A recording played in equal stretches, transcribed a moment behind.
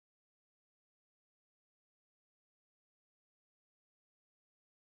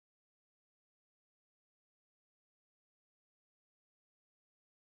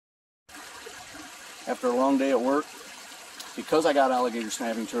after a long day at work, because I got alligator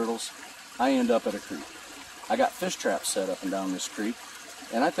snapping turtles, I end up at a creek. I got fish traps set up and down this creek,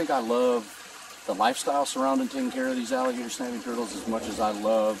 and I think I love the lifestyle surrounding taking care of these alligator snapping turtles as much as I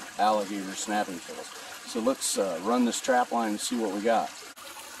love alligator snapping turtles. So let's run this trap line and see what we got.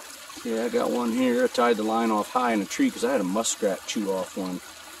 Yeah, I got one here. I tied the line off high in a tree because I had a muskrat chew off one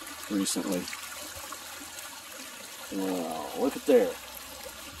recently. Wow, look at there.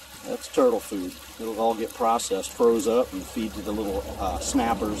 That's turtle food. It'll all get processed, froze up, and feed to the little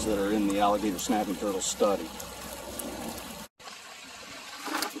snappers that are in the alligator snapping turtle study.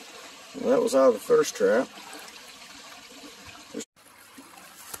 Well, that was out of the first trap.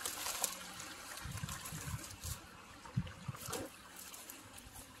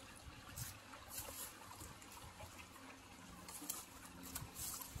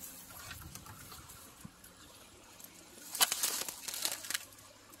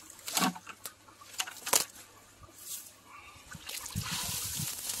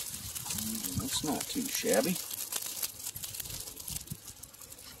 That's not too shabby.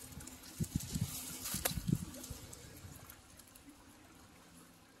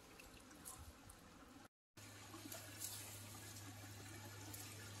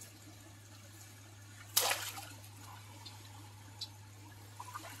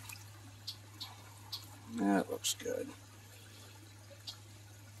 That looks good.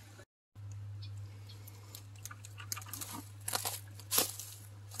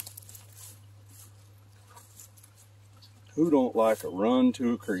 Who don't like a run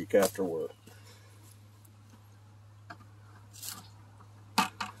to a creek after work?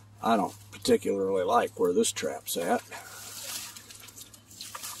 I don't particularly like where this trap's at,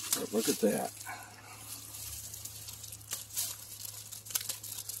 but look at that.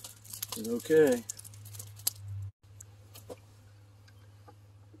 Okay.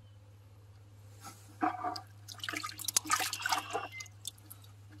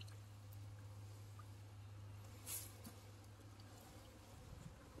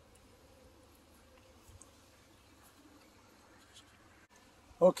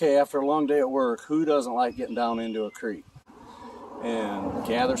 Okay, after a long day at work, who doesn't like getting down into a creek and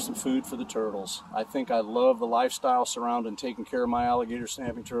gather some food for the turtles? I think I love the lifestyle surrounding taking care of my alligator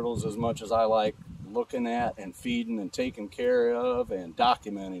snapping turtles as much as I like looking at and feeding and taking care of and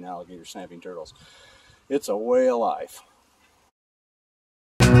documenting alligator snapping turtles. It's a way of life.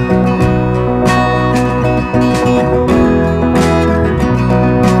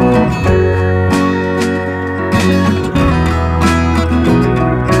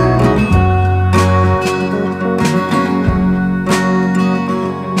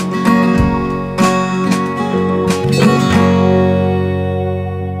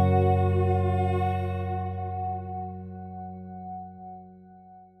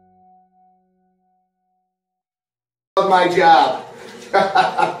 My job.